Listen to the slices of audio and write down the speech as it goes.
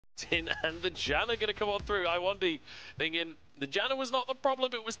locked in, and the Janna gonna come on through. Lwandy thinking the Janna was not the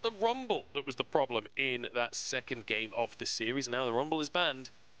problem, it was the Rumble that was the problem in that second game of the series. Now the Rumble is banned.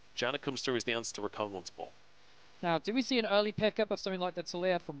 Janna comes through as the answer to Rakan once more. Now, do we see an early pickup of something like the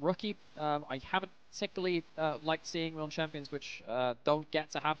Talia from Rookie? I haven't particularly liked seeing Realm Champions which don't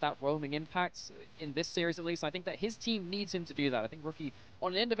get to have that roaming impact in this series at least. I think that his team needs him to do that. I think Rookie,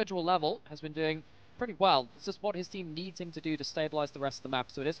 on an individual level, has been doing pretty well. It's just what his team needs him to do to stabilize the rest of the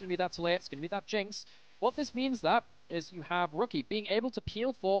map. So it is going to be that Talia, it's going to be that Jinx. What this means that is you have Rookie being able to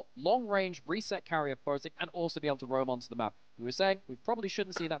peel for long-range reset carry of Photic and also be able to roam onto the map. We were saying we probably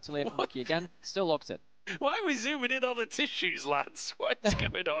shouldn't see that Talia from Rookie again. Still locked in. Why are we zooming in on the tissues, lads? What's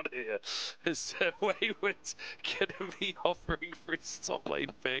going on here? Is Wayward's going to be offering for his top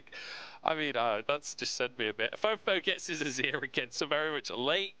lane pick? I mean, that's just sent me a bit. FoFo gets his Azir again, so very much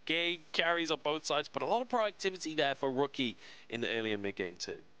late game carries on both sides, but a lot of proactivity there for Rookie in the early and mid game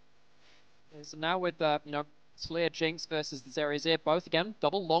too. So now with, Talia Jinx versus the Azir, both again,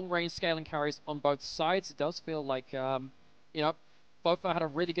 double long-range scaling carries on both sides. It does feel like, FoFo had a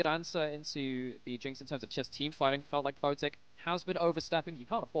really good answer into the Jinx in terms of just team fighting. Felt like Photic has been overstepping. You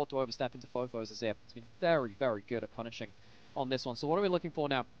can't afford to overstep into FoFo's Azir. It's been very, very good at punishing on this one. So what are we looking for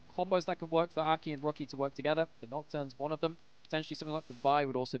now? Combos that could work for Aki and Rookie to work together. The Nocturne's one of them. Potentially something like the Vi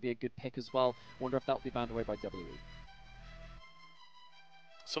would also be a good pick as well. Wonder if that will be banned away by WE.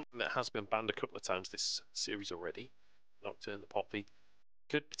 Something that has been banned a couple of times this series already. Nocturne, the Poppy.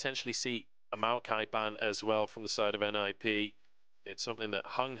 Could potentially see a Maokai ban as well from the side of NIP. It's something that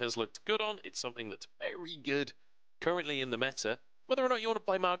Heng has looked good on. It's something that's very good currently in the meta. Whether or not you want to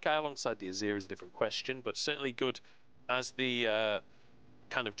play Maokai alongside the Azir is a different question, but certainly good as the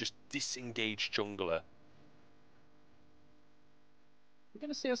kind of just disengaged jungler. We're going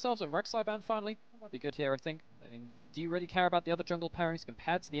to see ourselves a Rek'Sai ban finally. That might be good here, I think. I mean, do you really care about the other jungle pairings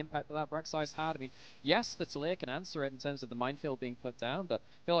compared to the impact that Rek'Sai's had? I mean, yes, the Talia can answer it in terms of the minefield being put down, but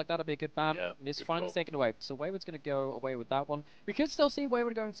I feel like that'll be a good ban. Yeah, it's finally taken away. So Wayward's going to go away with that one. We could still see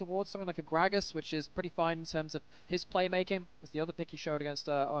Wayward going towards something like a Gragas, which is pretty fine in terms of his playmaking. With the other pick he showed against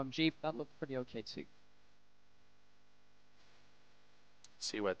OMG, that looked pretty okay too.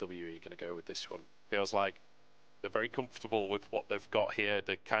 See where WE are going to go with this one. Feels like they're very comfortable with what they've got here.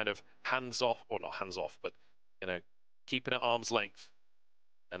 They're kind of hands off, or not hands off, but keeping at arm's length.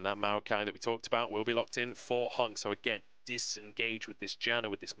 And that Maokai that we talked about will be locked in for Heng. So again, disengage with this Janna,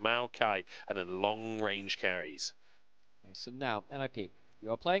 with this Maokai, and then long range carries. Okay, so now, NIP,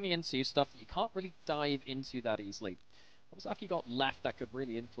 you are playing into stuff that you can't really dive into that easily. What's Aki got left that could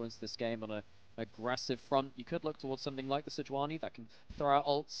really influence this game on an aggressive front? You could look towards something like the Sejuani that can throw out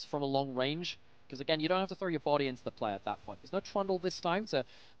ults from a long range. Because again, you don't have to throw your body into the play at that point. There's no Trundle this time to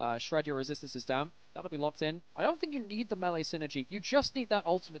shred your resistances down. That'll be locked in. I don't think you need the melee synergy. You just need that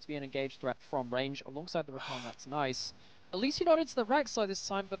ultimate to be an engaged threat from range alongside the Rakan. That's nice. At least you're not into the Rek'Sai this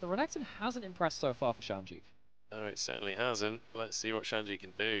time, but the Renekton hasn't impressed so far for Shanji. No, it certainly hasn't. Let's see what Shanji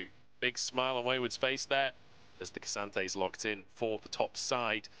can do. Big smile on Wayward's face there as the K'Sante's locked in for the top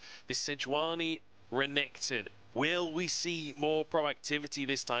side. This Sejuani Renekton. Will we see more proactivity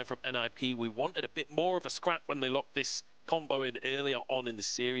this time from NIP? We wanted a bit more of a scrap when they locked this combo in earlier on in the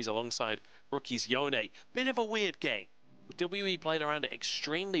series alongside Rookie's Yone. Bit of a weird game. WE played around it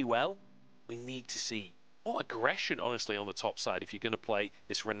extremely well. We need to see more aggression, honestly, on the top side if you're going to play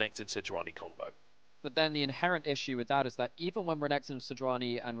this Renekton-Sejuani combo. But then the inherent issue with that is that even when Renekton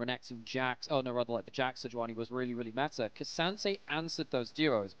Sejuani and Renekton Jax, the Jax Sejuani was really, really meta, K'Sante answered those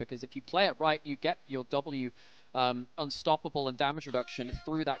duos, because if you play it right, you get your W unstoppable and damage reduction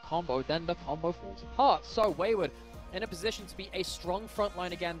through that combo, then the combo falls apart. So Wayward in a position to be a strong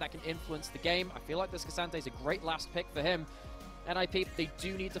frontline again that can influence the game. I feel like this K'Sante is a great last pick for him. NIP, they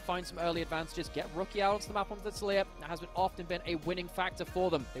do need to find some early advantages, get Rookie out onto the map onto the Talia. That has often been a winning factor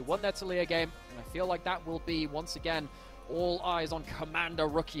for them. They won their Talia game, and I feel like that will be, once again, all eyes on Commander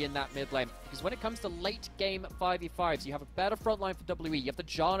Rookie in that mid lane. Because when it comes to late game 5v5s, you have a better frontline for WE. You have the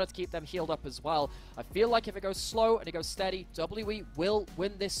Janna to keep them healed up as well. I feel like if it goes slow and it goes steady, WE will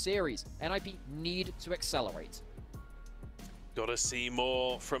win this series. NIP need to accelerate. Gotta see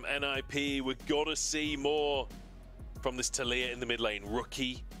more from NIP. We've gotta see more from this Talia in the mid lane.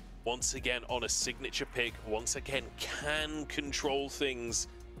 Rookie, once again on a signature pick, once again can control things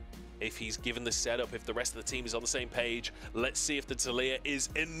if he's given the setup, if the rest of the team is on the same page. Let's see if the Talia is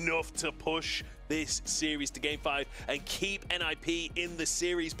enough to push this series to game 5 and keep NIP in the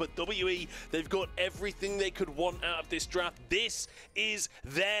series. But WE, they've got everything they could want out of this draft. This is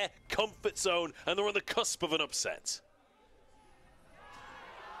their comfort zone, and they're on the cusp of an upset.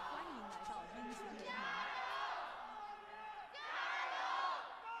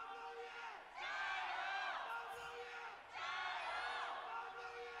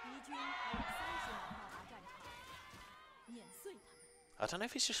 I don't know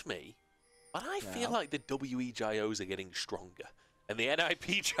if it's just me, but I feel like the WE Gyos are getting stronger. And the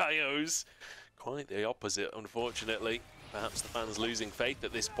NIP Gyos, quite the opposite, unfortunately. Perhaps the fans losing faith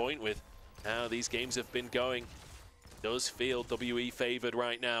at this point with how these games have been going. Does feel WE favoured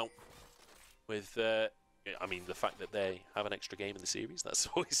right now with, I mean, the fact that they have an extra game in the series, that's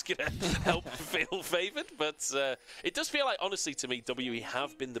always going to help feel favoured. But it does feel like, honestly, to me, WE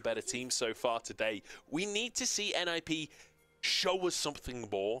have been the better team so far today. We need to see NIP show us something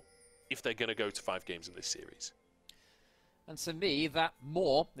more if they're going to go to 5 games in this series. And to me, that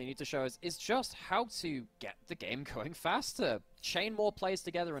more they need to show us is just how to get the game going faster. Chain more plays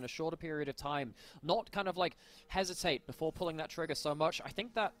together in a shorter period of time. Not kind of like hesitate before pulling that trigger so much. I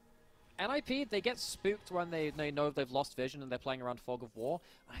think that NIP, they get spooked when they know they've lost vision and they're playing around Fog of War.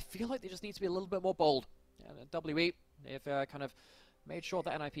 I feel like they just need to be a little bit more bold. And WE, they've kind of made sure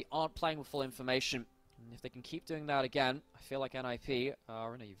that NIP aren't playing with full information. And if they can keep doing that again, I feel like NIP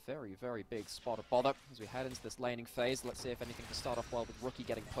are in a very, very big spot of bother as we head into this laning phase. Let's see if anything can start off well with Rookie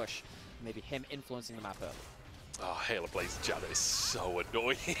getting push. Maybe him influencing the map early. Oh, Hail of Blaze Jana is so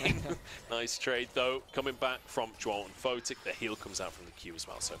annoying. Nice trade, though. Coming back from Zhuo and Photic. The heal comes out from the Q as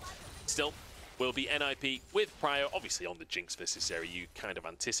well. So still will be NIP with Prio. Obviously, on the Jinx versus Zeri, you kind of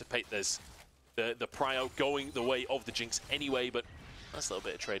anticipate there's the Prio going the way of the Jinx anyway, but that's a little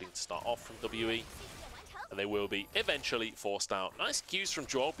bit of trading to start off from WE. And they will be eventually forced out. Nice cues from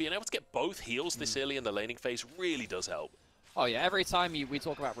Zhuo. Being able to get both heals this early in the laning phase really does help. Oh yeah, every time we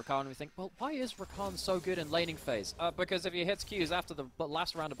talk about Rakan, we think, well, why is Rakan so good in laning phase? Because if he hits Qs after the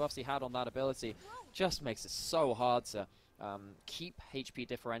last round of buffs he had on that ability, just makes it so hard to keep HP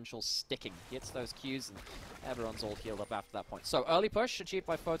differentials sticking. He hits those Qs and everyone's all healed up after that point. So early push achieved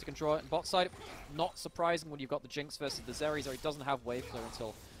by Photic and Zhuo. And bot side, not surprising when you've got the Jinx versus the Zeri. Zeri doesn't have wave clear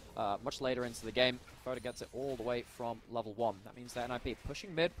until much later into the game. Photic gets it all the way from level 1. That means that NIP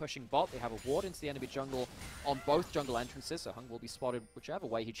pushing mid, pushing bot. They have a ward into the enemy jungle on both jungle entrances, so Heng will be spotted whichever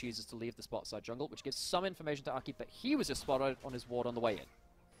way he chooses to leave the spot side jungle, which gives some information to Aki that he was just spotted on his ward on the way in.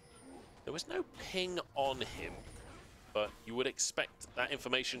 There was no ping on him, but you would expect that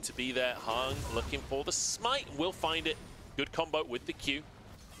information to be there. Heng looking for the smite, will find it. Good combo with the Q.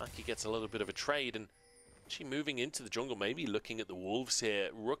 Aki gets a little bit of a trade, and actually moving into the jungle, maybe looking at the wolves here.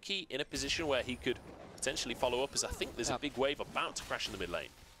 Rookie in a position where he could potentially follow up, as I think there's a big wave about to crash in the mid lane.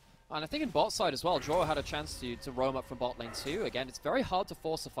 And I think in bot side as well, Zhuo had a chance to roam up from bot lane too. Again, it's very hard to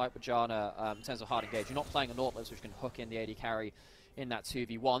force a fight with Janna in terms of hard engage. You're not playing a Nautilus, which can hook in the AD carry in that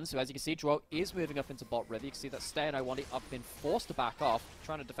 2v1. So as you can see, Zhuo is moving up into bot ready. You can see that Stay and Lwandy have been forced to back off,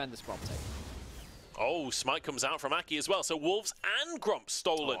 trying to defend this Gromp take. Oh, smite comes out from Aki as well. So Wolves and Gromp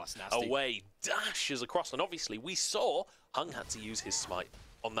stolen away. Dashes across. And obviously, we saw Heng had to use his smite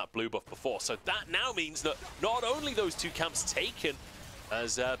on that blue buff before. So that now means that not only those two camps taken,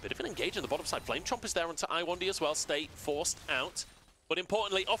 as a bit of an engage on the bottom side. Flame Chomp is there onto Lwandy as well. Stay forced out. But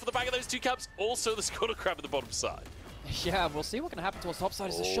importantly, off of the back of those two camps, also the Scuttle Crab at the bottom side. Yeah, we'll see what can happen towards top side.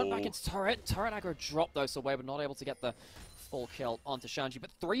 It's a shot back into turret. Turret aggro dropped though, so Wayward not able to get the full kill onto Shanji.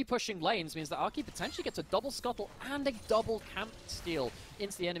 But 3 pushing lanes means that Aki potentially gets a double scuttle and a double camp steal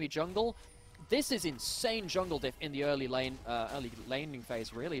into the enemy jungle. This is insane jungle diff in the early laning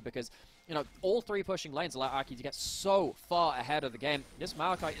phase, really, because you know all 3 pushing lanes allow Aki to get so far ahead of the game. This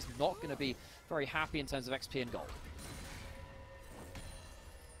Maokai is not going to be very happy in terms of XP and gold.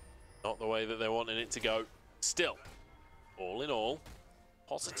 Not the way that they're wanting it to go. Still, all in all,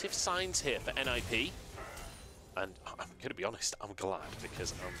 positive signs here for NIP. And I'm going to be honest, I'm glad,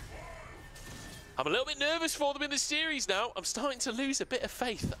 because I'm a little bit nervous for them in this series now. I'm starting to lose a bit of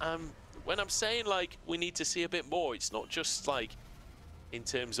faith. When I'm saying, like, we need to see a bit more, it's not just, like, in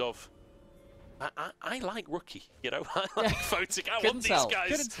terms of... I like Rookie, you know? I like Photic. I want these guys...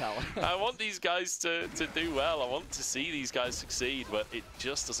 Couldn't tell. I want these guys to do well. I want to see these guys succeed, but it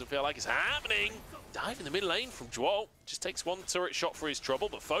just doesn't feel like it's happening. Dive in the mid lane from Zhuo. Just takes 1 turret shot for his trouble,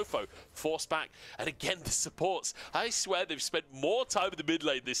 but FoFo forced back. And again, the supports. I swear they've spent more time in the mid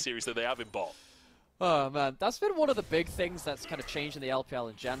lane this series than they have in bot. Oh man, that's been one of the big things that's kind of changed in the LPL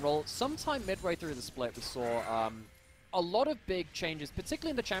in general. Sometime midway through the split, we saw a lot of big changes, particularly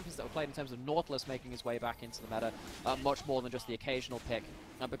in the champions that were played in terms of Nautilus making his way back into the meta, much more than just the occasional pick,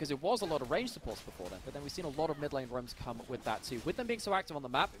 because it was a lot of range supports before then, but then we've seen a lot of mid lane roams come with that too. With them being so active on the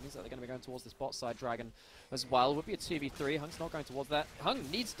map, it means that they're going to be going towards this bot side dragon as well. It would be a 2v3, Heng's not going towards that. Heng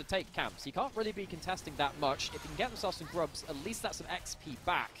needs to take camps, he can't really be contesting that much. If he can get himself some grubs, at least that's some XP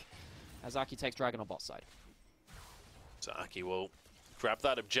back, as Aki takes dragon on bot side. So Aki will grab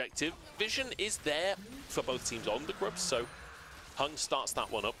that objective. Vision is there for both teams on the grubs, so Heng starts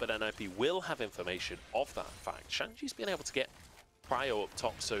that one up, but NIP will have information of that fact. Shanji's been able to get Cryo up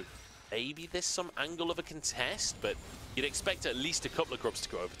top, so maybe there's some angle of a contest, but you'd expect at least a couple of grubs to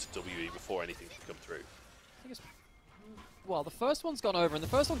go over to WE before anything can come through. I think it's, well, the first one's gone over, and the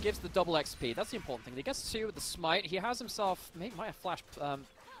first one gives the double XP. That's the important thing. He gets 2 with the smite. He has himself, might have flash thrown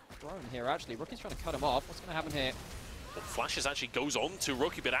here, actually. Rookie's trying to cut him off. What's going to happen here? Well, flashes actually goes on to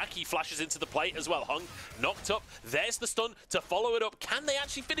Rookie, but Aki flashes into the plate as well. Heng knocked up. There's the stun to follow it up. Can they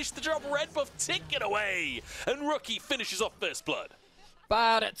actually finish the job? Red buff ticking away, and Rookie finishes off first blood.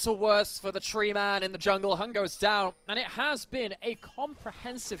 Bad to worse for the tree man in the jungle. Heng goes down, and it has been a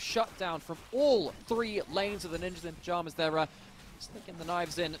comprehensive shutdown from all 3 lanes of the Ninjas in Pyjamas. They're sneaking the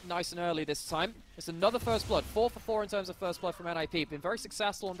knives in nice and early this time. It's another first blood, 4 for 4 in terms of first blood from NIP. Been very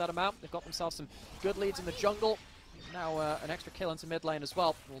successful on that amount. They've got themselves some good leads in the jungle. Now an extra kill into mid lane as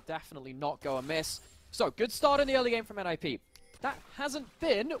well will definitely not go amiss. So, good start in the early game from NIP. That hasn't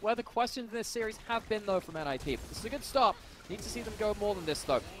been where the questions in this series have been, though, from NIP. This is a good start. Need to see them go more than this,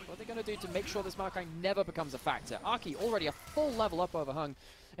 though. What are they going to do to make sure this Maokai never becomes a factor? Aki already a full level up over Heng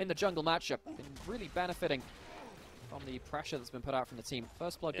in the jungle matchup. Been really benefiting from the pressure that's been put out from the team.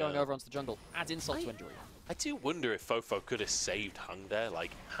 First blood going over onto the jungle. Adds insult to injury. I do wonder if FoFo could have saved Heng there.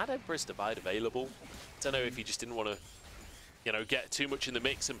 Like, had Empress Divide available, I don't know if he just didn't want to, you know, get too much in the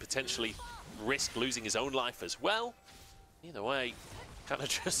mix and potentially risk losing his own life as well. Either way, kind of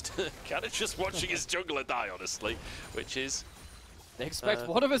just watching his jungler die, honestly, which is... They expect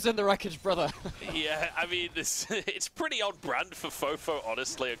one of us in the wreckage, brother. Yeah, I mean, it's pretty on brand for FoFo,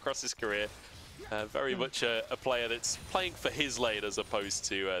 honestly, across his career. Very much a player that's playing for his lane as opposed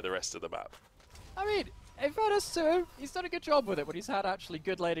to the rest of the map. I mean, in fairness to him, he's done a good job with it when he's had actually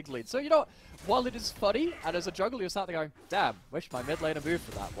good laning leads. So, you know, while it is funny, and as a jungler you're sat there going, damn, wish my mid laner moved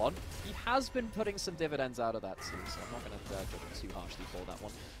for that one, he has been putting some dividends out of that too, so I'm not going to judge him too harshly for that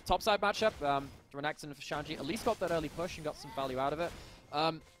one. Topside matchup, Renekton for Shanji at least got that early push and got some value out of it.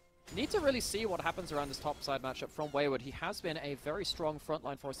 Need to really see what happens around this topside matchup from Wayward. He has been a very strong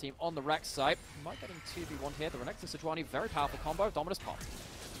frontline for his team on the Rex side. Might get him 2v1 here. The Renekton Sejuani, very powerful combo. Dominus pop.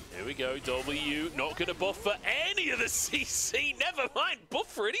 Here we go, W, not going to buff for any of the CC, never mind buff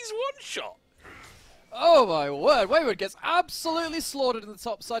for it, he's one-shot. Oh my word, Wayward gets absolutely slaughtered in the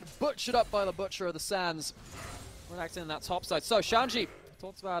top side, butchered up by the Butcher of the Sands. Renekton in that top side. So, Shanji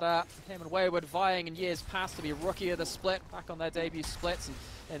talks about him and Wayward vying in years past to be rookie of the split, back on their debut splits, and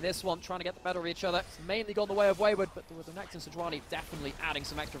in this one, trying to get the better of each other. It's mainly gone the way of Wayward, but with the Renekton Sejuani definitely adding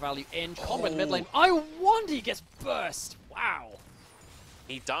some extra value in combat mid lane. Lwandy gets burst, wow.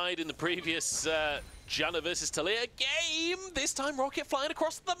 He died in the previous Janna versus Talia game. This time, Rocket flying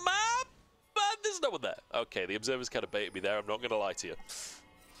across the map. But there's no one there. Okay, the observers kind of baited me there. I'm not going to lie to you.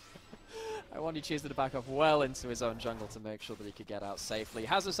 Lwandy choosing to back off well into his own jungle to make sure that he could get out safely.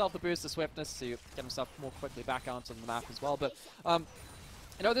 Has himself the boost of swiftness to get himself more quickly back onto the map as well. But,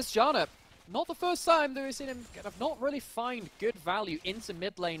 you know, this Janna, not the first time that we've seen him kind of not really find good value into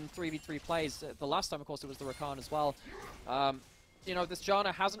mid lane 3v3 plays. The last time, of course, it was the Rakan as well. You know, this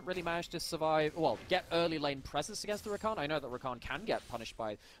Janna hasn't really managed to survive, well, get early lane presence against the Rakan. I know that Rakan can get punished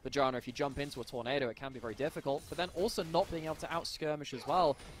by the Janna. If you jump into a tornado, it can be very difficult. But then also not being able to out-skirmish as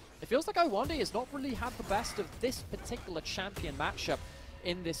well. It feels like Lwandy has not really had the best of this particular champion matchup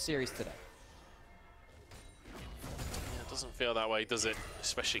in this series today. Yeah, it doesn't feel that way, does it?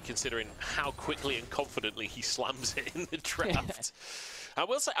 Especially considering how quickly and confidently he slams it in the draft. I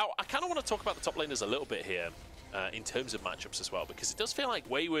will say, I kind of want to talk about the top laners a little bit here. In terms of matchups as well, because it does feel like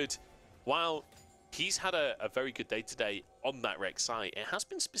Wayward, while he's had a very good day today on that Rex side, it has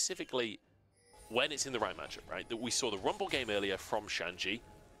been specifically when it's in the right matchup, right? That we saw the Rumble game earlier from Shanji,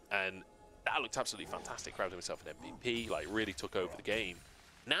 and that looked absolutely fantastic. Grabbed himself an MVP, like really took over the game.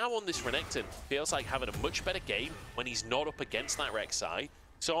 Now on this Renekton, feels like having a much better game when he's not up against that Rex side.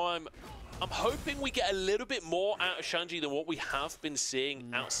 So I'm hoping we get a little bit more out of Shanji than what we have been seeing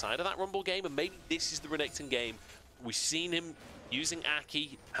outside of that Rumble game, and maybe this is the Renekton game. We've seen him using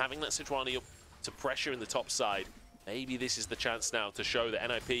Aki, having that Sejuani up to pressure in the top side. Maybe this is the chance now to show that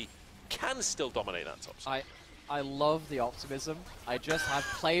NIP can still dominate that top side. I love the optimism. I just have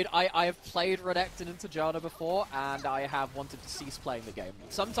played, I have played Renekton into Janna before, and I have wanted to cease playing the game.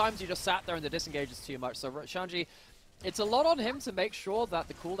 Sometimes you just sat there and the disengage is too much, so Shanji, it's a lot on him to make sure that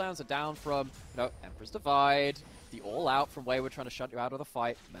the cooldowns are down from, you know, Emperor's Divide, the all-out from Wayward trying to shut you out of the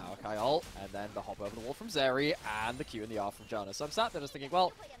fight, Maokai ult, and then the hop over the wall from Zeri, and the Q and the R from Janna. So I'm sat there just thinking,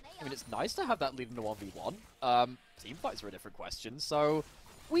 well, I mean, it's nice to have that lead into 1v1. Team fights are a different question, so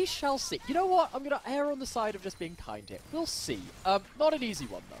we shall see. You know what? I'm going to err on the side of just being kind here. We'll see. Not an easy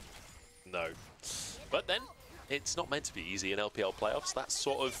one, though. No. But then, it's not meant to be easy in LPL playoffs. That's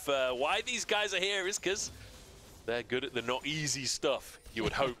sort of why these guys are here, is because they're good at the not easy stuff, you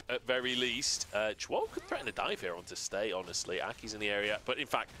would hope, at very least. Zhuo could threaten a dive here on to stay, honestly. Aki's in the area, but in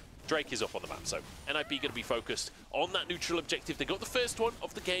fact, Drake is up on the map, so NIP going to be focused on that neutral objective. They got the first one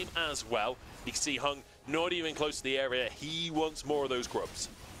of the game as well. You can see Heng not even close to the area. He wants more of those grubs.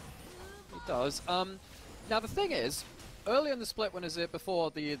 He does. Now the thing is, earlier in the split when Azir,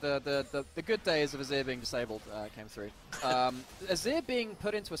 before the good days of Azir being disabled came through, Azir being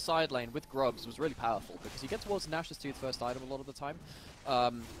put into a side lane with grubs was really powerful because you get towards Nash's Tooth first item a lot of the time,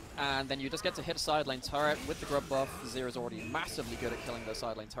 and then you just get to hit a side lane turret with the grub buff. Azir is already massively good at killing those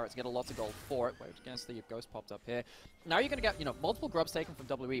side lane turrets, get a lot of gold for it. Wait, against the ghost popped up here. Now you're going to get, multiple grubs taken from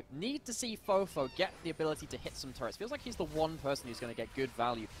WE. Need to see FoFo get the ability to hit some turrets. Feels like he's the one person who's going to get good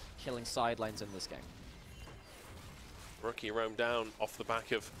value killing side lanes in this game. Rookie roam down off the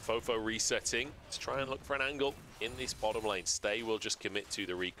back of FoFo resetting to try and look for an angle in this bottom lane. Stay will just commit to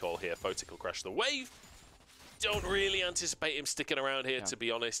the recall here. Photic will crash the wave. Don't really anticipate him sticking around here, to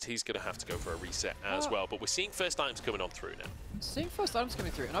be honest. He's going to have to go for a reset as well. But we're seeing first items coming on through now. Seeing first items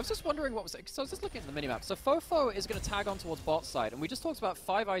coming through, and I was just wondering what was it. So I was just looking at the minimap. So FoFo is going to tag on towards bot side, and we just talked about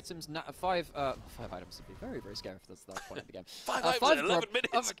 5 items. 5 items would be very, very scary if that's that point in the game. 5 items in 11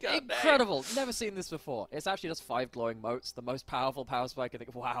 minutes. Incredible! Never seen this before. It's actually just 5 glowing motes, the most powerful power spike I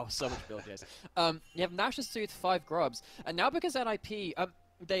think. Wow, so much build, yes. You have Nash's Tooth, 5 grubs, and now because NIP.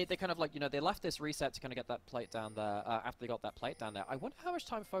 They kind of like, they left this reset to kind of get that plate down there after they got that plate down there. I wonder how much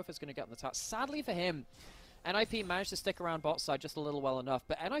time FoFo's going to get on the top. Sadly for him, NIP managed to stick around bot side just a little well enough,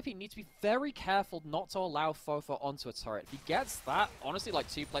 but NIP needs to be very careful not to allow FoFo onto a turret. If he gets that, honestly, like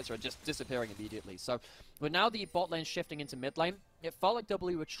 2 plates are just disappearing immediately. So, with now the bot lane shifting into mid lane, it felt like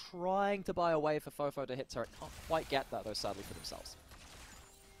W were trying to buy a way for FoFo to hit turret. Can't quite get that, though, sadly for themselves.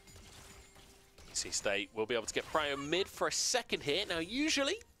 See, Stay will be able to get Prio mid for a second here. Now,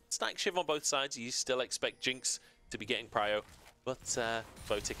 usually, stack Shiv on both sides, you still expect Jinx to be getting Prio, but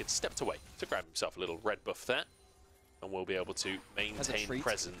Photic had stepped away to grab himself a little red buff there, and will be able to maintain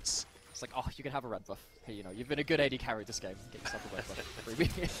presence. It's like, oh, you can have a red buff. Hey, you've been a good AD carry this game. Get yourself a red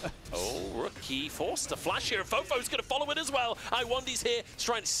buff. Oh, Rookie forced to flash here, and FoFo's going to follow it as well. Lwandy's here,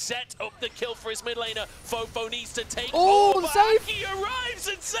 trying to set up the kill for his mid laner. FoFo needs to take over. Save! He arrives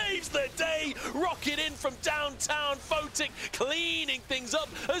and saves the day. Rocket in from downtown. Photic cleaning things up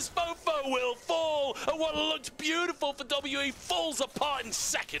as FoFo will fall. And what looked beautiful for WE falls apart in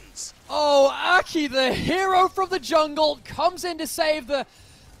seconds. Oh, Aki, the hero from the jungle, comes in to save the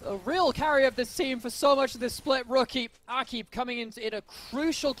real carry of this team for so much of this split. Rookie Aki coming in a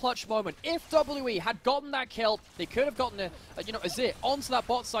crucial clutch moment. If WE had gotten that kill, they could have gotten Azir onto that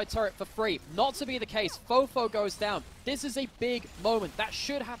bot side turret for free. Not to be the case. FoFo goes down. This is a big moment. That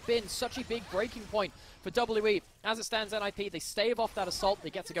should have been such a big breaking point for WE. As it stands, NIP, they stave off that assault. They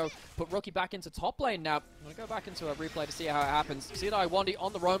get to go put Rookie back into top lane now. I'm going to go back into a replay to see how it happens. See that Lwandy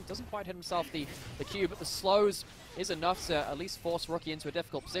on the roam. Doesn't quite hit himself the Q, but the slows is enough to at least force Rookie into a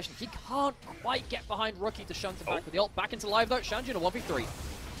difficult position. He can't quite get behind Rookie to shunt him back with the ult. Back into live though. Shanji in a 1v3.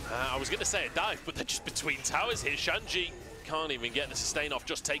 I was going to say a dive, but they're just between towers here. Shanji can't even get the sustain off,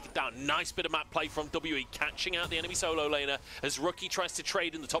 just take it down. Nice bit of map play from WE, catching out the enemy solo laner as Rookie tries to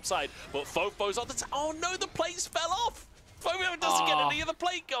trade in the top side, but FoFo's on the oh no, the plates fell off! FoFo doesn't get any of the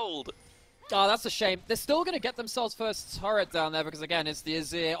plate gold! Oh, that's a shame. They're still going to get themselves first turret down there because, again, it's the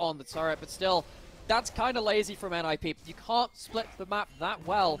Azir on the turret, but still, that's kind of lazy from NIP. You can't split the map that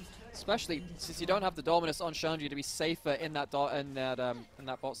well, especially since you don't have the Dominus on Shanji to be safer in that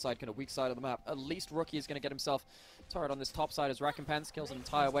bot side, kind of weak side of the map. At least Rookie is going to get himself turret on this top side as recompense, kills an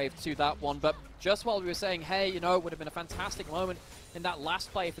entire wave to that one. But just while we were saying, hey, it would have been a fantastic moment in that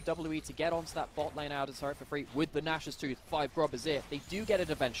last play for WE to get onto that bot lane out of turret for free with the Nash's Tooth, 5 grub Azir. They do get it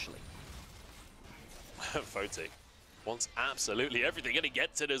eventually. Photic wants absolutely everything, and he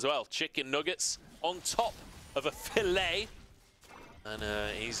gets it as well. Chicken nuggets on top of a fillet. And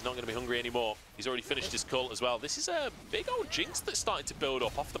he's not going to be hungry anymore. He's already finished his cult as well. This is a big old Jinx that's starting to build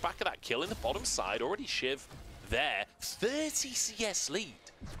up off the back of that kill in the bottom side. Already Shiv there. 30 CS lead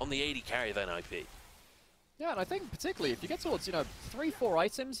on the AD carry of NIP. Yeah, and I think particularly if you get towards, 3-4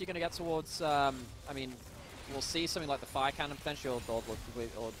 items, you're going to get towards, we'll see something like the Fire Cannon potentially, or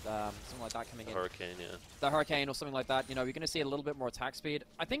something like that coming in. Hurricane, yeah. The Hurricane or something like that, you're going to see a little bit more attack speed.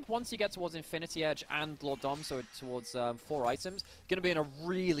 I think once you get towards Infinity Edge and Lord Dom, so towards 4 items, going to be in a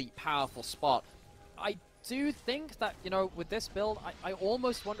really powerful spot. I do think that, with this build, I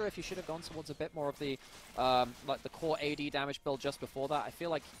almost wonder if you should have gone towards a bit more of the, like the core AD damage build just before that. I feel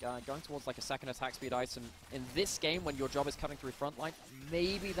like going towards like a second attack speed item in this game when your job is cutting through front line,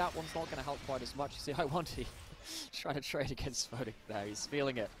 maybe that one's not going to help quite as much. You see, Lwandy Trying to trade against Photic there. He's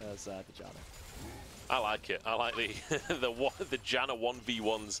feeling it as the Janna. I like it. I like the Janna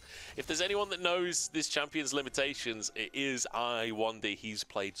 1v1s. If there's anyone that knows this champion's limitations, it is Lwandy. He's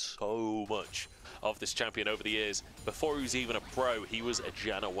played so much of this champion over the years. Before he was even a pro, he was a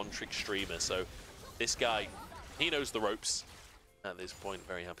Janna one-trick streamer. So this guy, he knows the ropes. At this point,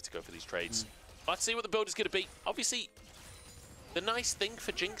 very happy to go for these trades. Let's see what the build is going to be. Obviously, the nice thing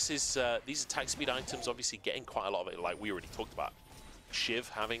for Jinx is these attack speed items obviously getting quite a lot of it, like we already talked about. Shiv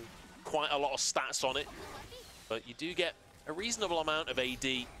having quite a lot of stats on it, but you do get a reasonable amount of AD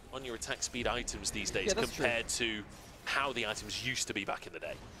on your attack speed items these days compared to how the items used to be back in the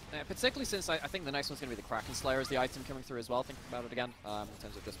day. Yeah, particularly since I think the next one's going to be the Kraken Slayer as the item coming through as well, thinking about it again, in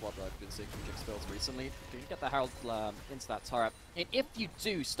terms of just what I've been seeing from Jinx builds recently. You get the Herald into that turret, and if you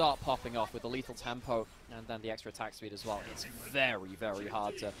do start popping off with the lethal tempo and then the extra attack speed as well, it's very, very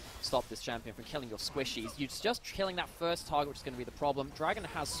hard to stop this champion from killing your squishies. You're just killing that first target, which is going to be the problem. Dragon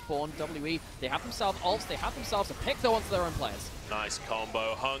has spawned WE, they have themselves ults, they have themselves a pick though onto their own players. Nice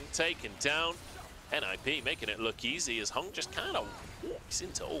combo, Heng taken down. NIP making it look easy as Heng just kind of walks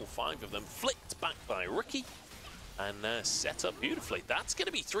into all 5 of them, flicked back by Rookie, and set up beautifully. That's going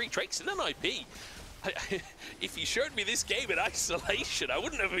to be 3 tricks in NIP. If you showed me this game in isolation, I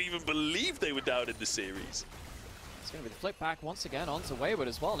wouldn't have even believed they were down in the series. It's going to be the flip back once again onto Wayward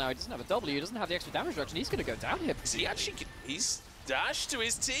as well. Now he doesn't have a W, he doesn't have the extra damage reduction. He's going to go down here. He's dashed to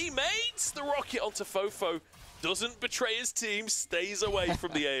his teammates. The rocket onto FoFo doesn't betray his team, stays away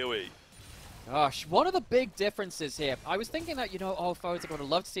from the AoE. Gosh, one of the big differences here. I was thinking that, you know, Photic would have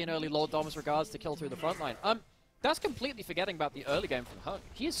loved to see an early Lord Dom's regards to kill through the front line. That's completely forgetting about the early game from Heng.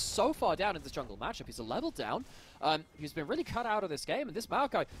 He is so far down in this jungle matchup. He's a level down. He's been really cut out of this game. And this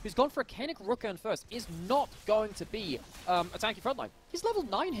Maokai, who's gone for a Koenig Rookan first, is not going to be a tanky frontline. He's level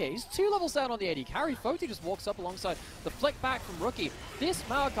 9 here. He's 2 levels down on the AD carry. Photic just walks up alongside the flick back from Rookie. This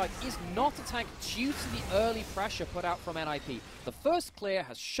Maokai is not a tank due to the early pressure put out from NIP. The first clear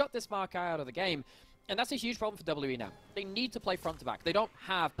has shut this Maokai out of the game. And that's a huge problem for WE now. They need to play front to back. They don't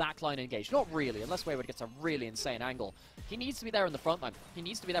have backline engaged. Not really, unless Wayward gets a really insane angle. He needs to be there in the front line. He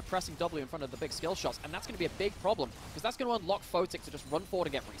needs to be there pressing W in front of the big skill shots, and that's going to be a big problem, because that's going to unlock Photic to just run forward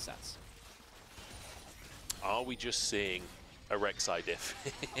and get resets. Are we just seeing a Rek'Sai diff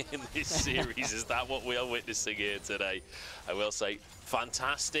in this series? Is that what we are witnessing here today? I will say,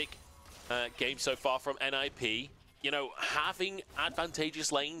 fantastic game so far from NIP. You know, having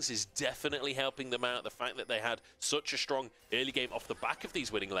advantageous lanes is definitely helping them out. The fact that they had such a strong early game off the back of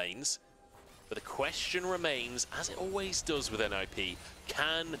these winning lanes. But the question remains, as it always does with NIP,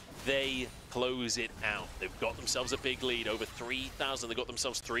 can they close it out? They've got themselves a big lead, over 3,000. They've got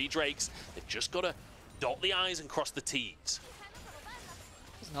themselves 3 Drakes. They've just got to dot the I's and cross the T's.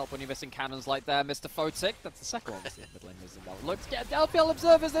 Doesn't help when you're missing cannons like that, Mr. Photic. That's the second one missing mid lane missing that one. Look, get LPL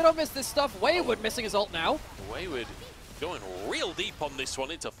observers, they don't miss this stuff. Wayward missing his ult now. Wayward going real deep on this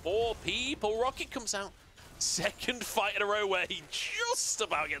one into 4 people. Rocket comes out. Second fight in a row where he just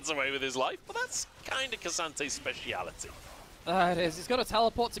about gets away with his life, but that's kind of Kasante's speciality. It is. He's got to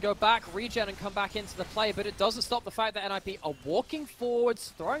teleport to go back, regen, and come back into the play, but it doesn't stop the fact that NIP are walking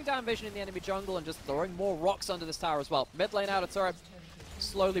forwards, throwing down vision in the enemy jungle, and just throwing more rocks under this tower as well. Mid lane out of turret,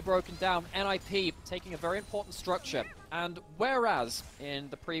 slowly broken down. NIP taking a very important structure. And whereas in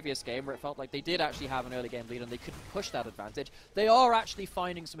the previous game, where it felt like they did actually have an early game lead and they couldn't push that advantage, they are actually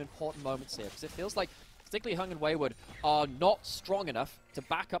finding some important moments here, because it feels like particularly Heng and Wayward are not strong enough to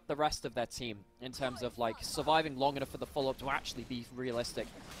back up the rest of their team in terms of like surviving long enough for the follow-up to actually be realistic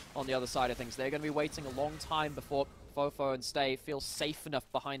on the other side of things. They're going to be waiting a long time before FoFo and Stay feel safe enough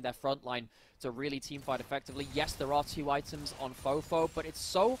behind their front line to really teamfight effectively. Yes, there are 2 items on FoFo, but it's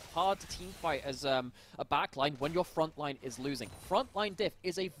so hard to teamfight as a backline when your front line is losing. Frontline diff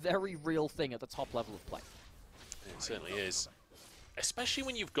is a very real thing at the top level of play. It certainly is. Especially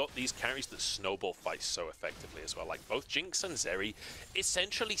when you've got these carries that snowball fights so effectively as well. Like both Jinx and Zeri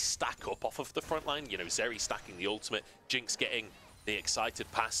essentially stack up off of the front line. You know, Zeri stacking the ultimate, Jinx getting the excited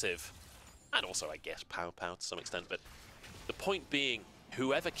passive, and also, I guess, Pow Pow to some extent. But the point being,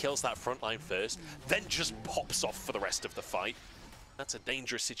 whoever kills that front line first, then just pops off for the rest of the fight. That's a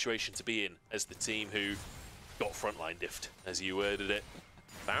dangerous situation to be in as the team who got frontline diffed, as you worded it.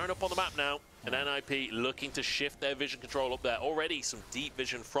 Baron up on the map now, and NIP looking to shift their vision control up there. Already some deep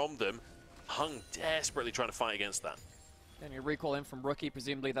vision from them. Heng desperately trying to fight against that. And you recall in from Rookie,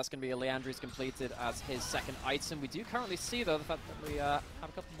 presumably that's going to be a Leandry's completed as his second item. We do currently see, though, the fact that we have a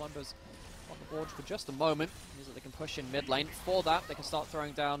couple of wonders on the board for just a moment. Means that they can push in mid lane. For that, they can start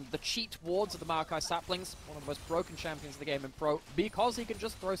throwing down the cheat wards of the Maokai saplings, one of the most broken champions of the game in Pro, because he can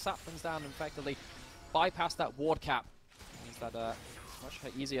just throw saplings down and effectively bypass that ward cap. It means that it's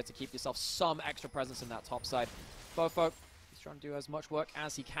much easier to keep yourself some extra presence in that top side. FoFo, he's trying to do as much work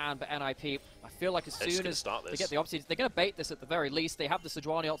as he can, but NIP, I feel like as soon as they get the opportunity, they're going to bait this at the very least. They have the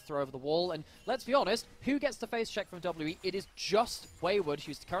Sejuani ult throw over the wall, and let's be honest, who gets the face check from WE? It is just Wayward,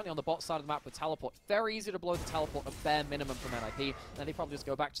 who's currently on the bot side of the map with teleport. Very easy to blow the teleport, a bare minimum from NIP, and they probably just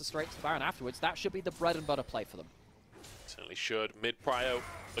go back to straight to the Baron afterwards. That should be the bread and butter play for them. Certainly should. Mid-prio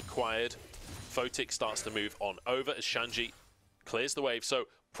acquired. Photic starts to move on over as Shanji clears the wave. So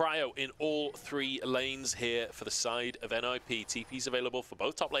prio in all 3 lanes here for the side of NIP. TP's available for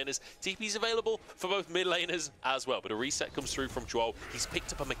both top laners. TP's available for both mid laners as well. But a reset comes through from Zhuo. He's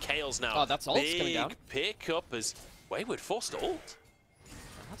picked up a Mikhail's now. Oh, that's ult's coming down. Big pick up as Wayward forced to ult.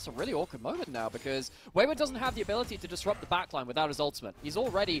 That's a really awkward moment now because Wayward doesn't have the ability to disrupt the backline without his ultimate. He's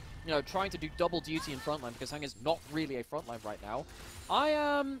already, you know, trying to do double duty in frontline because Heng is not really a frontline right now. I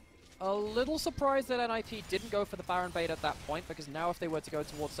am a little surprised that NIP didn't go for the Baron bait at that point, because now if they were to go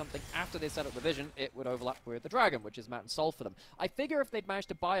towards something after they set up the vision, it would overlap with the Dragon, which is Mountain Soul for them. I figure if they'd managed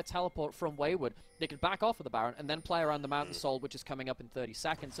to buy a teleport from Wayward, they could back off of the Baron and then play around the Mountain Soul, which is coming up in 30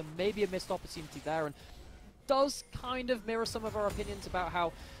 seconds, so maybe a missed opportunity there, and does kind of mirror some of our opinions about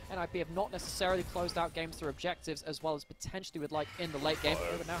how NIP have not necessarily closed out games through objectives as well as potentially would like in the late game.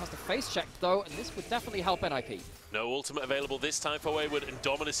 Wayward now has the face check though, and this would definitely help NIP. No ultimate available this time for Wayward, and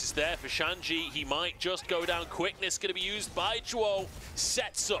Dominus is there for Shanji. He might just go down. Quickness going to be used by Zhuo.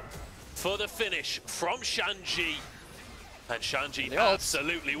 Sets up for the finish from Shanji. And Shanji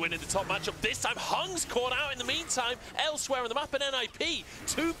absolutely winning the top matchup. This time, Heng's caught out in the meantime. Elsewhere on the map at NIP.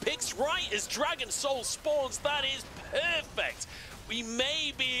 2 picks right as Dragon Soul spawns. That is perfect. We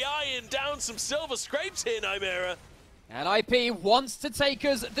may be eyeing down some silver scrapes here, Nymeara. NIP wants to take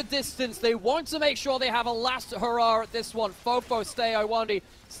us the distance. They want to make sure they have a last hurrah at this one. FoFo, stay, Lwandy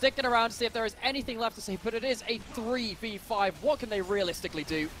sticking around to see if there is anything left to say, but it is a 3v5. What can they realistically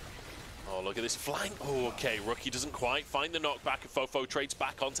do? Oh, look at this flank. Oh, okay. Rookie doesn't quite find the knockback, and FoFo trades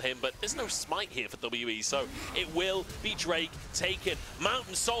back onto him, but there's no smite here for WE, so it will be Drake taken.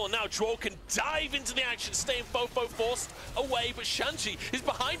 Mountain Soul, and now Zhuo can dive into the action, staying FoFo forced away, but Shanji is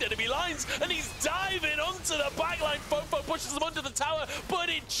behind enemy lines, and he's diving onto the backline. FoFo pushes them under the tower, but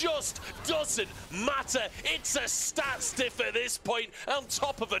it just doesn't matter. It's a stats diff at this point, on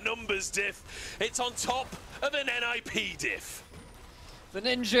top of a numbers diff. It's on top of an NIP diff. The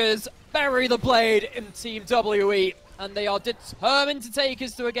Ninjas bury the blade in Team WE, and they are determined to take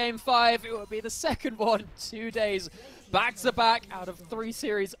us to a Game 5. It will be the second one, 2 days back-to-back out of 3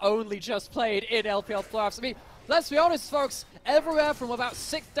 series only just played in LPL playoffs. I mean, let's be honest, folks, everywhere from about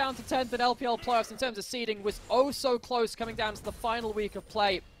 6th down to 10th in LPL playoffs in terms of seeding was oh so close coming down to the final week of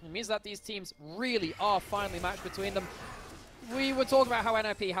play. It means that these teams really are finally matched between them. We were talking about how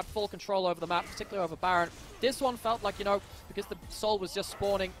NIP had full control over the map, particularly over Baron. This one felt like, you know, because the Soul was just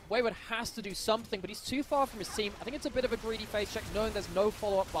spawning, Wayward has to do something, but he's too far from his team. I think it's a bit of a greedy face check, knowing there's no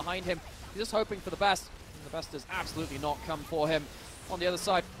follow-up behind him. He's just hoping for the best, and the best has absolutely not come for him. On the other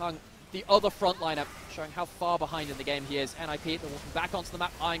side, Heng, the other frontliner, showing how far behind in the game he is. NIP, they're walking back onto the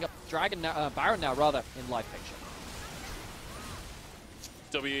map, eyeing up Baron now, in live picture.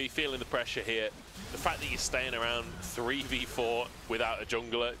 WE feeling the pressure here. The fact that you're staying around 3v4 without a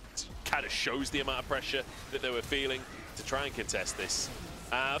jungler kind of shows the amount of pressure that they were feeling to try and contest this.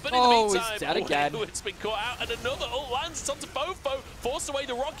 But in the meantime, Wayward's been caught out, and another ult lands. It's onto FoFo, forced away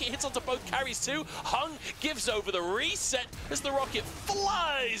the rocket, hits onto both carries too. Heng gives over the reset as the rocket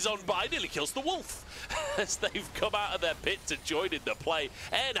flies on by, nearly kills the wolf as they've come out of their pit to join in the play.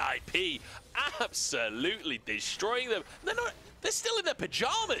 NIP absolutely destroying them. They're still in their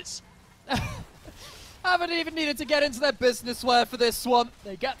pajamas. Haven't even needed to get into their business wear for this one.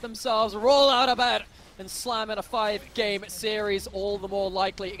 They get themselves roll out of bed and slam in a 5-game series, all the more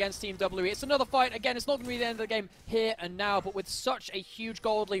likely against Team WE. It's another fight. Again, it's not going to be the end of the game here and now, but with such a huge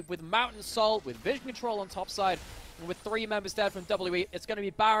gold lead, with Mountain Soul, with Vision Control on top side, and with 3 members dead from WE, it's going to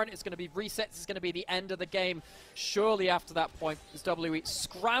be Baron, it's going to be resets, it's going to be the end of the game. Surely after that point, is WE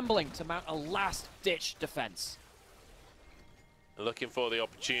scrambling to mount a last-ditch defense. Looking for the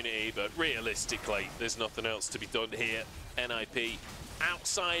opportunity, but realistically, there's nothing else to be done here. NIP,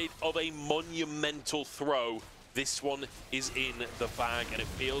 outside of a monumental throw, this one is in the bag, and it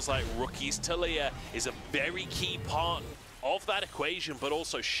feels like Rookie's Talia is a very key part of that equation, but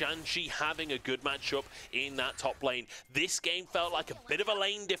also Shanji having a good matchup in that top lane. This game felt like a bit of a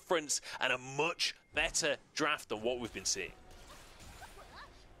lane difference and a much better draft than what we've been seeing.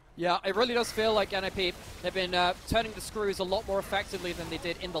 Yeah, it really does feel like NIP have been turning the screws a lot more effectively than they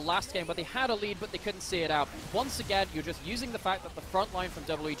did in the last game, where they had a lead but they couldn't see it out. Once again, you're just using the fact that the front line from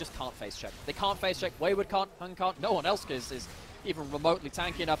WE just can't face check. They can't face check, Wayward can't, Heng can't, no one else is even remotely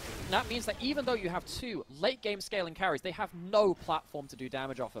tanky enough. And that means that even though you have two late game scaling carries, they have no platform to do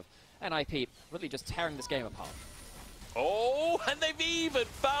damage off of. NIP really just tearing this game apart. Oh, and they've even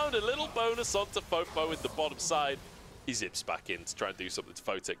found a little bonus onto FoFo with the bottom side. He zips back in to try and do something to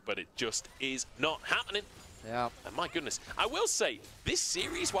Photic, but it just is not happening. Yeah. And my goodness, I will say, this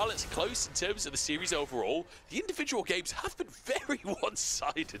series, while it's close in terms of the series overall, the individual games have been very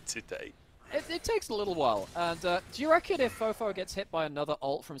one-sided today. It takes a little while. And do you reckon if FoFo gets hit by another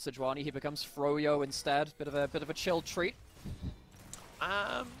ult from Sejuani, he becomes Froyo instead? Bit of a chilled treat?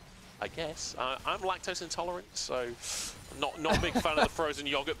 I guess. I'm lactose intolerant, so I'm not a big fan of the frozen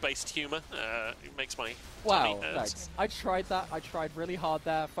yogurt-based humour. It makes my tummy hurt. Thanks. I tried that. I tried really hard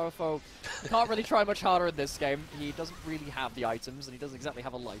there. FoFo can't really try much harder in this game. He doesn't really have the items, and he doesn't exactly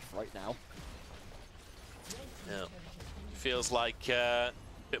have a life right now. Yeah. Feels like a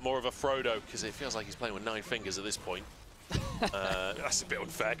bit more of a Frodo, because it feels like he's playing with 9 fingers at this point. That's a bit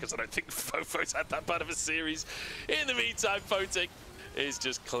unfair, because I don't think FoFo's had that bad of a series. In the meantime, Photic is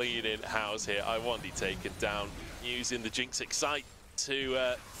just cleaning house here. Lwandy taken down, using the Jinx Excite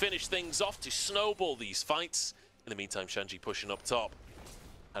to finish things off, to snowball these fights. In the meantime, Shanji pushing up top.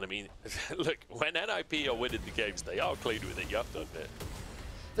 And I mean, look, when NIP are winning the games, they are clean with it, you have to admit.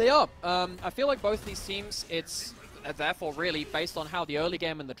 They are. I feel like both these teams, it's therefore really based on how the early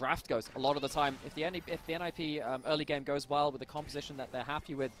game and the draft goes. A lot of the time, if the NIP early game goes well with the composition that they're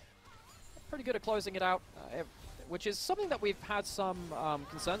happy with, they're pretty good at closing it out. Which is something that we've had some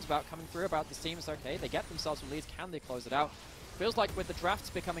concerns about coming through about this team. Is okay, they get themselves some leads, can they close it out? Feels like with the drafts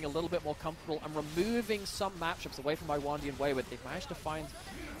becoming a little bit more comfortable and removing some matchups away from Lwandy and Wayward, they've managed to find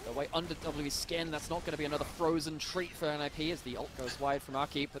a way under WE's skin. That's not going to be another frozen treat for NIP as the ult goes wide from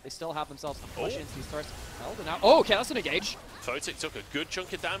Aki, but they still have themselves a push into these turrets. Elder now. Oh, okay, that's an engage. Photic took a good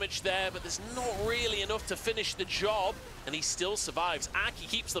chunk of damage there, but there's not really enough to finish the job, and he still survives. Aki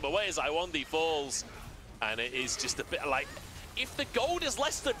keeps them away as Lwandy falls. And it is just a bit like, if the gold is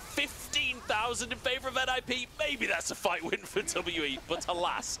less than 15,000 in favor of NIP, maybe that's a fight win for WE. But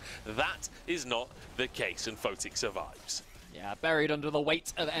alas, that is not the case, and Photic survives. Yeah, buried under the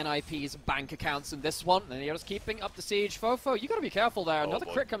weight of NIP's bank accounts in this one. And you're just keeping up the siege. FoFo, you got to be careful there. Another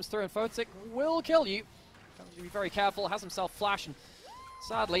crit comes through, and Photic will kill you. Have to be very careful. Has himself flash, and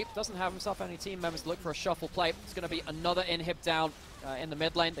sadly, doesn't have himself any team members to look for a shuffle play. It's going to be another inhib down in the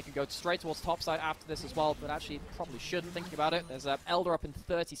mid lane. They can go straight towards topside after this as well, but actually probably shouldn't, thinking about it. There's Elder up in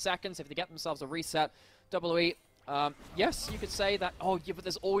 30 seconds. If they get themselves a reset, WE, yes, you could say that, oh, yeah, but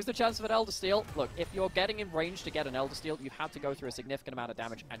there's always the chance of an Elder Steal. Look, if you're getting in range to get an Elder Steal, you have to go through a significant amount of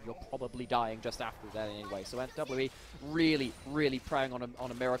damage, and you're probably dying just after that anyway. So WE really, really preying on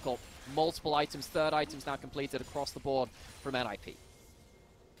a miracle. Multiple items, third items now completed across the board from NIP.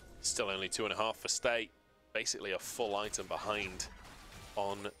 Still only 2.5 for Stay. Basically a full item behind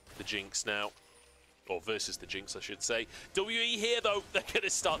on the Jinx now. Or versus the Jinx, I should say. WE here, though, they're going to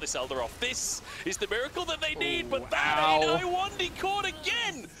start this Elder off. This is the miracle that they need, but that ain't Lwandy caught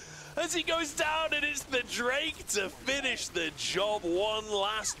again! As he goes down, and it's the Drake to finish the job. One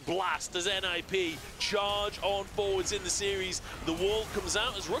last blast as NIP charge on forwards in the series. The wall comes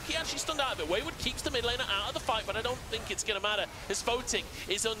out as Rookie actually stunned out of it. Wayward keeps the mid laner out of the fight, but I don't think it's going to matter as Photic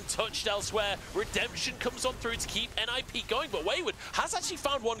is untouched elsewhere. Redemption comes on through to keep NIP going, but Wayward has actually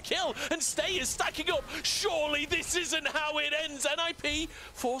found one kill, and Stay is stacking up. Surely this isn't how it ends. NIP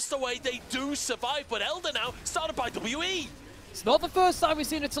forced away. They do survive, but Elder now started by WE. It's not the first time we've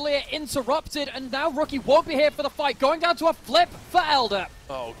seen a Talia interrupted, and now Rookie won't be here for the fight. Going down to a flip for Elder.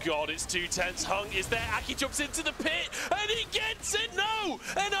 Oh god, it's too tense. Heng is there. Aki jumps into the pit, and he gets it. No!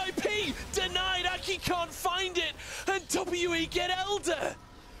 NIP denied. Aki can't find it, and WE get Elder.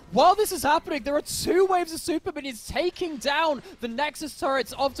 While this is happening, there are 2 waves of super minions taking down the Nexus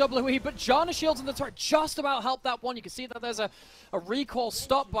turrets of WE, but Janna shields in the turret just about help that one. You can see that there's a recall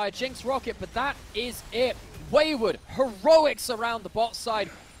stop by a Jinx rocket, but that is it. Wayward, heroics around the bot side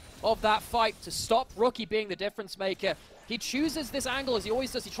of that fight to stop Rookie being the difference maker. He chooses this angle as he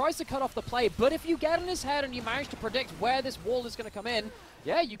always does. He tries to cut off the play, but if you get in his head and you manage to predict where this wall is going to come in,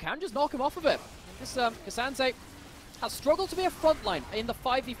 yeah, you can just knock him off of it. This Cassandre has struggled to be a frontline in the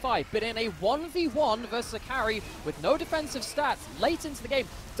 5v5, but in a 1v1 versus a carry with no defensive stats late into the game,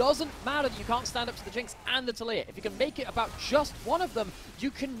 doesn't matter that you can't stand up to the Jinx and the Talia. If you can make it about just one of them, you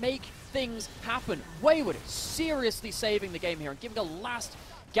can make things happen. Wayward seriously saving the game here and giving a last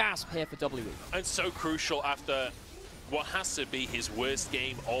gasp here for WE. And so crucial after what has to be his worst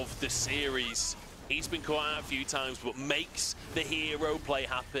game of the series. He's been caught out a few times, but makes the hero play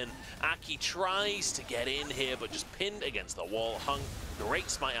happen. Aki tries to get in here, but just pinned against the wall. Heng, great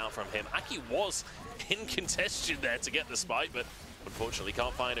smite out from him. Aki was in contention there to get the smite, but unfortunately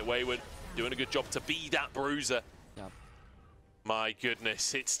can't find it. Wayward doing a good job to be that bruiser. Yeah. My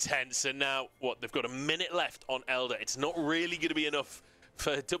goodness, it's tense. And now, what, they've got a minute left on Elder. It's not really going to be enough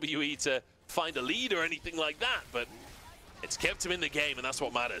for WE to find a lead or anything like that, but it's kept him in the game, and that's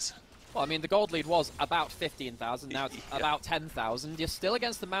what matters. Well, I mean, the gold lead was about 15,000, now it's about 10,000. You're still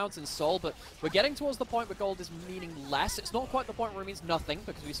against the Mountain Soul, but we're getting towards the point where gold is meaning less. It's not quite the point where it means nothing,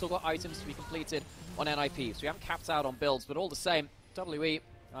 because we've still got items to be completed on NIP, so we haven't capped out on builds, but all the same, WE,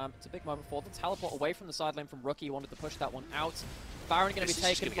 it's a big moment for them. Teleport away from the side lane from Rookie, wanted to push that one out. Baron going to be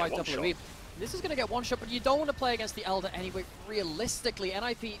taken by WE. This is going to get one shot, but you don't want to play against the Elder anyway. Realistically,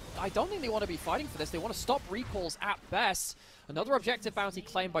 NIP, I don't think they want to be fighting for this. They want to stop recalls at best. Another objective bounty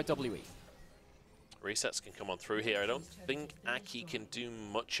claimed by WE. Resets can come on through here. I don't think Aki can do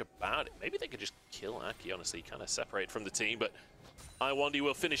much about it. Maybe they could just kill Aki, honestly, kind of separate from the team, but Lwandy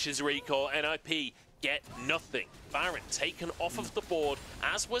will finish his recall. NIP get nothing. Baron taken off of the board,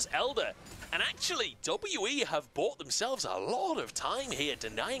 as was Elder. And actually, WE have bought themselves a lot of time here,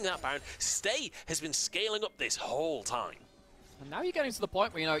 denying that Baron. Stay has been scaling up this whole time. And now you're getting to the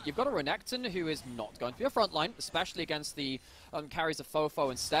point where, you know, you've got a Renekton who is not going to be a frontline, especially against the carries of FoFo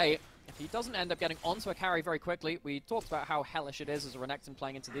and Stay. If he doesn't end up getting onto a carry very quickly, we talked about how hellish it is as a Renekton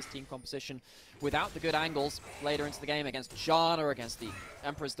playing into this team composition without the good angles later into the game against Janna, against the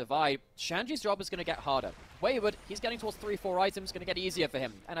Emperor's Divide. Shanji's job is going to get harder. Wayward, he's getting towards 3-4 items, going to get easier for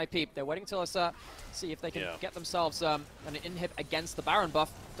him. NIP, they're waiting till us see if they can get themselves an inhib against the Baron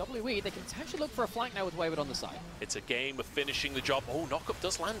buff. WE, they can potentially look for a flank now with Wayward on the side. It's a game of finishing the job. Oh, knockup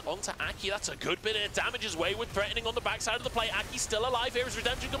does land onto Aki. That's a good bit of damage as Wayward threatening on the backside of the play. Aki's still alive here as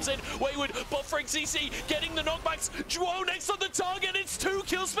Redemption comes in. Wayward buffering CC, getting the knockbacks. Zhuo next on the target. It's 2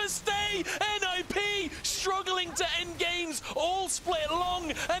 kills for Stay. NIP struggling to end games, all split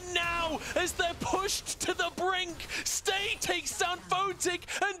long. And now, as they're pushed to the brink, Stay takes down Photic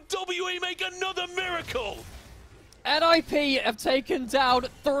and WE make another miracle. NIP have taken down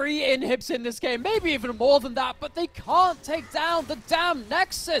 3 inhibs in this game, maybe even more than that, but they can't take down the damn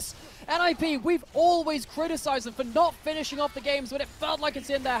Nexus. NIP, we've always criticized them for not finishing off the games when it felt like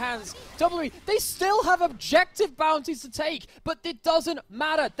it's in their hands. WE, they still have objective bounties to take, but it doesn't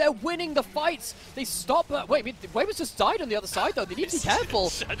matter. They're winning the fights. They stop. Wait, Wayward's just died on the other side, though. They need to be careful.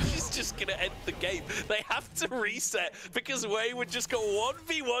 Shanji's just going to end the game. They have to reset because Wayward just got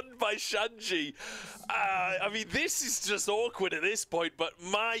 1v1 by Shanji. I mean, this is just awkward at this point, but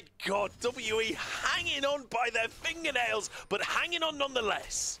my God, WE hanging on by their fingernails, but hanging on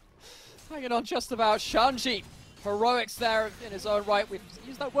nonetheless. Hanging on just about. Shanji, heroics there in his own right. We've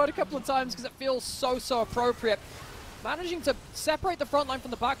used that word a couple of times because it feels so appropriate. Managing to separate the front line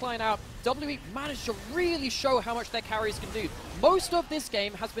from the back line out, WE managed to really show how much their carries can do. Most of this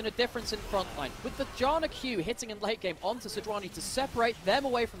game has been a difference in front line. With the Janna Q hitting in late game onto Sejuani to separate them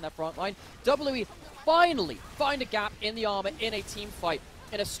away from their front line, WE finally find a gap in the armor in a team fight,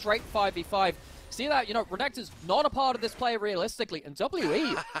 in a straight 5v5. See that, you know, Renekton's not a part of this play realistically, and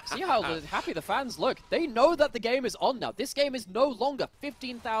WE, see how happy the fans look. They know that the game is on now. This game is no longer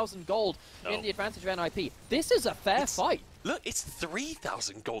 15,000 gold in the advantage of NIP. This is a fair fight. Look, it's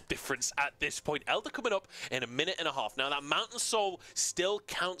 3,000 gold difference at this point. Elder coming up in a minute and a half. Now, that Mountain Soul still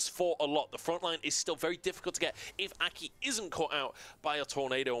counts for a lot. The front line is still very difficult to get if Aki isn't caught out by a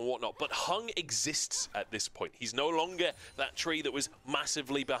tornado and whatnot. But Heng exists at this point. He's no longer that tree that was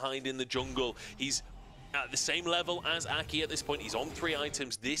massively behind in the jungle. He's at the same level as Aki at this point. He's on 3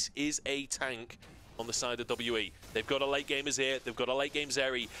 items. This is a tank on the side of WE. They've got a late game Azir. They've got a late game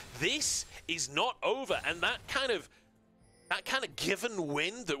Zeri. This is not over. And that kind of given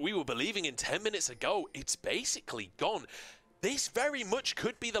win that we were believing in 10 minutes ago, it's basically gone. This very much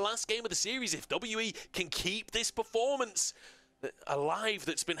could be the last game of the series if WE can keep this performance alive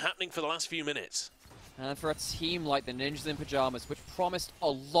that's been happening for the last few minutes. And for a team like the Ninjas in Pyjamas, which promised a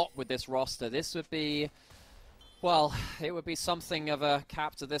lot with this roster, this would be, well, it would be something of a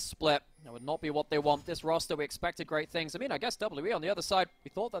cap to this split. It would not be what they want. This roster, we expected great things. I mean, I guess WE on the other side, we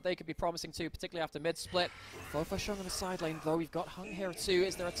thought that they could be promising too, particularly after mid-split. FoFo showing on the side lane, though. We've got Heng here too.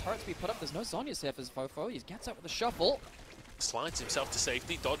 Is there a turret to be put up? There's no Zhonya's here for FoFo. He gets up with the shuffle. Slides himself to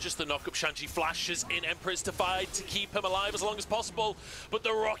safety, dodges the knock-up. Shanji flashes in Emperor's Divide to keep him alive as long as possible. But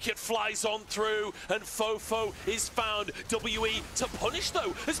the rocket flies on through, and FoFo is found. WE to punish,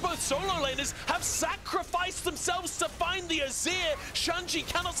 though, as both solo laners have sacrificed themselves to find the Azir. Shanji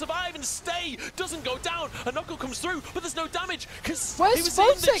cannot survive and stay. Doesn't go down. A knock-up comes through, but there's no damage because he was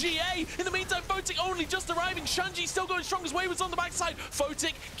Photic? in the GA. In the meantime, Photic only just arriving. Shanji still going strong as Wayward's on the backside.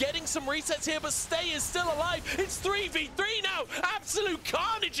 Photic getting some resets here, but Stay is still alive. It's 3v3 now. Absolute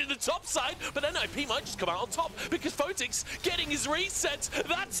carnage in the top side, but NIP might just come out on top because Photic's getting his reset.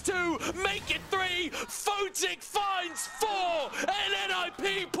 That's 2, make it 3. Photic finds 4, and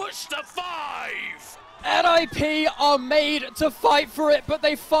NIP push to 5. NIP are made to fight for it, but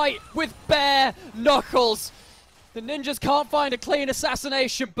they fight with bare knuckles. The ninjas can't find a clean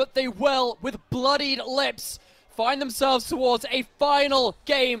assassination, but they will, with bloodied lips, find themselves towards a final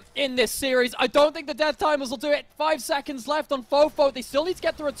game in this series. I don't think the death timers will do it. 5 seconds left on FoFo. They still need to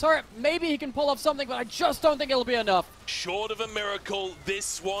get through a turret. Maybe he can pull off something, but I just don't think it'll be enough. Short of a miracle,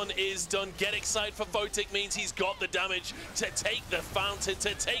 this one is done. Get excited for Photic means he's got the damage to take the fountain,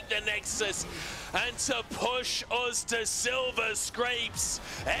 to take the Nexus, and to push us to silver scrapes.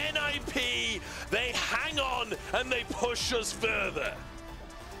 NIP, they hang on and they push us further.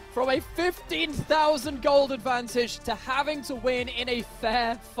 From a 15,000 gold advantage to having to win in a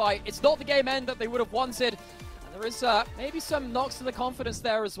fair fight. It's not the game end that they would have wanted. And there is maybe some knocks to the confidence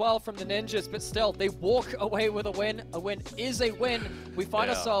there as well from the ninjas, but still, they walk away with a win. A win is a win. We find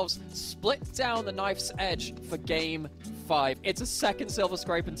ourselves split down the knife's edge for game 5. It's a second silver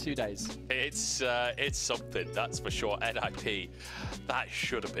scrape in 2 days. It's something, that's for sure. NIP, that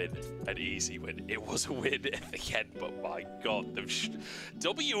should have been an easy win. It was a win at the end, but my God,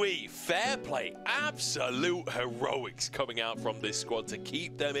 WE, fair play, absolute heroics coming out from this squad to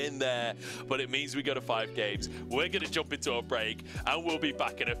keep them in there. But it means we go to 5 games. We're going to jump into a break, and we'll be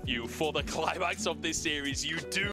back in a few for the climax of this series. You do